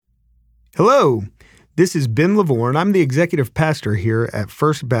Hello, this is Ben Lavorne. I'm the executive pastor here at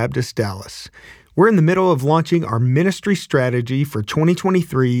First Baptist Dallas. We're in the middle of launching our ministry strategy for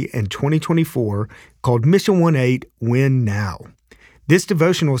 2023 and 2024 called Mission 18 Win Now. This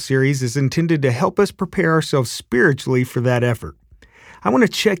devotional series is intended to help us prepare ourselves spiritually for that effort. I want to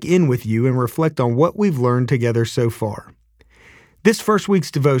check in with you and reflect on what we've learned together so far. This first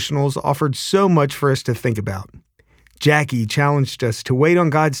week's devotionals offered so much for us to think about. Jackie challenged us to wait on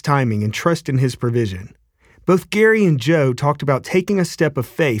God's timing and trust in His provision. Both Gary and Joe talked about taking a step of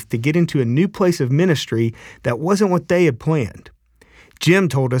faith to get into a new place of ministry that wasn't what they had planned. Jim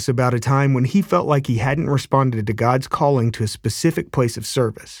told us about a time when he felt like he hadn't responded to God's calling to a specific place of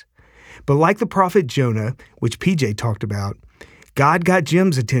service. But like the prophet Jonah, which PJ talked about, God got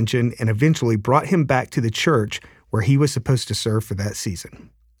Jim's attention and eventually brought him back to the church where he was supposed to serve for that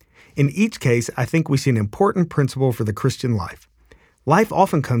season. In each case, I think we see an important principle for the Christian life. Life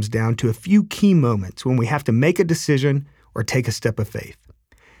often comes down to a few key moments when we have to make a decision or take a step of faith.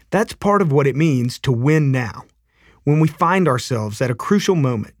 That's part of what it means to win now. When we find ourselves at a crucial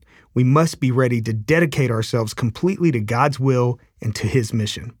moment, we must be ready to dedicate ourselves completely to God's will and to His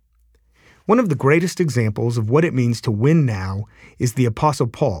mission. One of the greatest examples of what it means to win now is the Apostle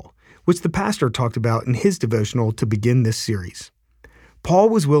Paul, which the pastor talked about in his devotional to begin this series. Paul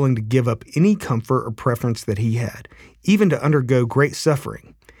was willing to give up any comfort or preference that he had, even to undergo great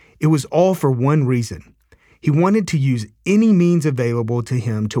suffering. It was all for one reason. He wanted to use any means available to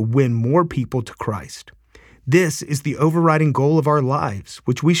him to win more people to Christ. This is the overriding goal of our lives,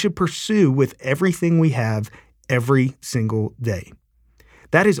 which we should pursue with everything we have every single day.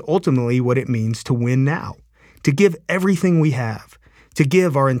 That is ultimately what it means to win now, to give everything we have, to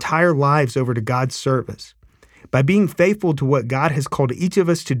give our entire lives over to God's service. By being faithful to what God has called each of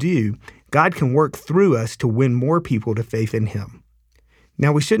us to do, God can work through us to win more people to faith in Him.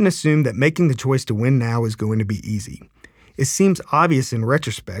 Now, we shouldn't assume that making the choice to win now is going to be easy. It seems obvious in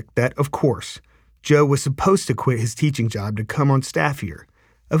retrospect that, of course, Joe was supposed to quit his teaching job to come on staff here.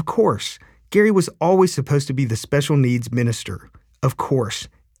 Of course, Gary was always supposed to be the special needs minister. Of course,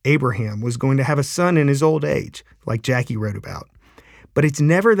 Abraham was going to have a son in his old age, like Jackie wrote about. But it's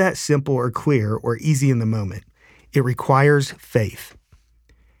never that simple or clear or easy in the moment. It requires faith.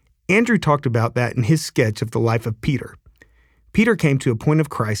 Andrew talked about that in his sketch of the life of Peter. Peter came to a point of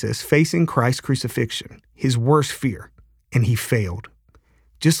crisis facing Christ's crucifixion, his worst fear, and he failed.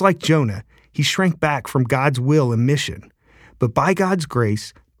 Just like Jonah, he shrank back from God's will and mission. But by God's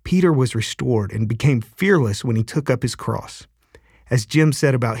grace, Peter was restored and became fearless when he took up his cross. As Jim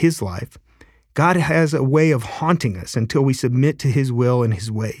said about his life, God has a way of haunting us until we submit to His will and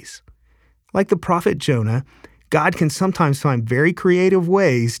His ways. Like the prophet Jonah, God can sometimes find very creative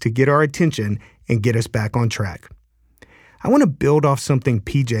ways to get our attention and get us back on track. I want to build off something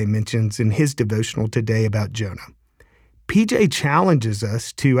PJ mentions in his devotional today about Jonah. PJ challenges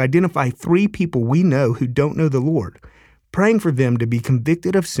us to identify 3 people we know who don't know the Lord, praying for them to be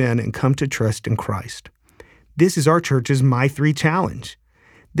convicted of sin and come to trust in Christ. This is our church's My 3 challenge.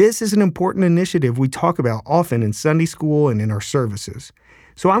 This is an important initiative we talk about often in Sunday school and in our services.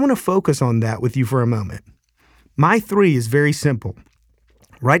 So I want to focus on that with you for a moment. My 3 is very simple.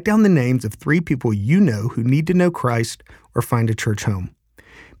 Write down the names of 3 people you know who need to know Christ or find a church home.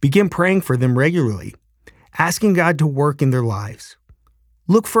 Begin praying for them regularly, asking God to work in their lives.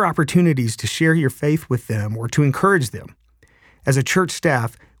 Look for opportunities to share your faith with them or to encourage them. As a church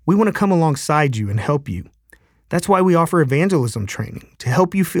staff, we want to come alongside you and help you. That's why we offer evangelism training, to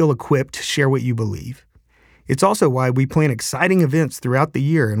help you feel equipped to share what you believe. It's also why we plan exciting events throughout the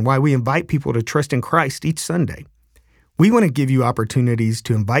year and why we invite people to trust in Christ each Sunday. We want to give you opportunities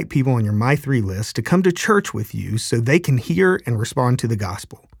to invite people on your My 3 list to come to church with you so they can hear and respond to the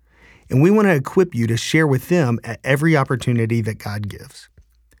gospel. And we want to equip you to share with them at every opportunity that God gives.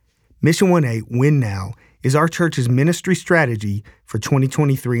 Mission 18 Win Now is our church's ministry strategy for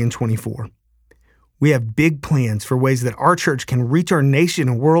 2023 and 24. We have big plans for ways that our church can reach our nation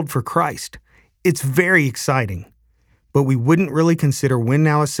and world for Christ. It's very exciting, but we wouldn't really consider Win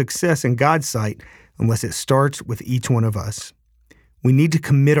Now a success in God's sight unless it starts with each one of us. We need to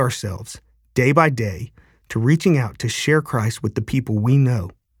commit ourselves, day by day, to reaching out to share Christ with the people we know.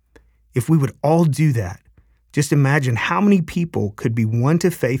 If we would all do that, just imagine how many people could be won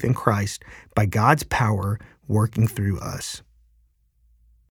to faith in Christ by God's power working through us.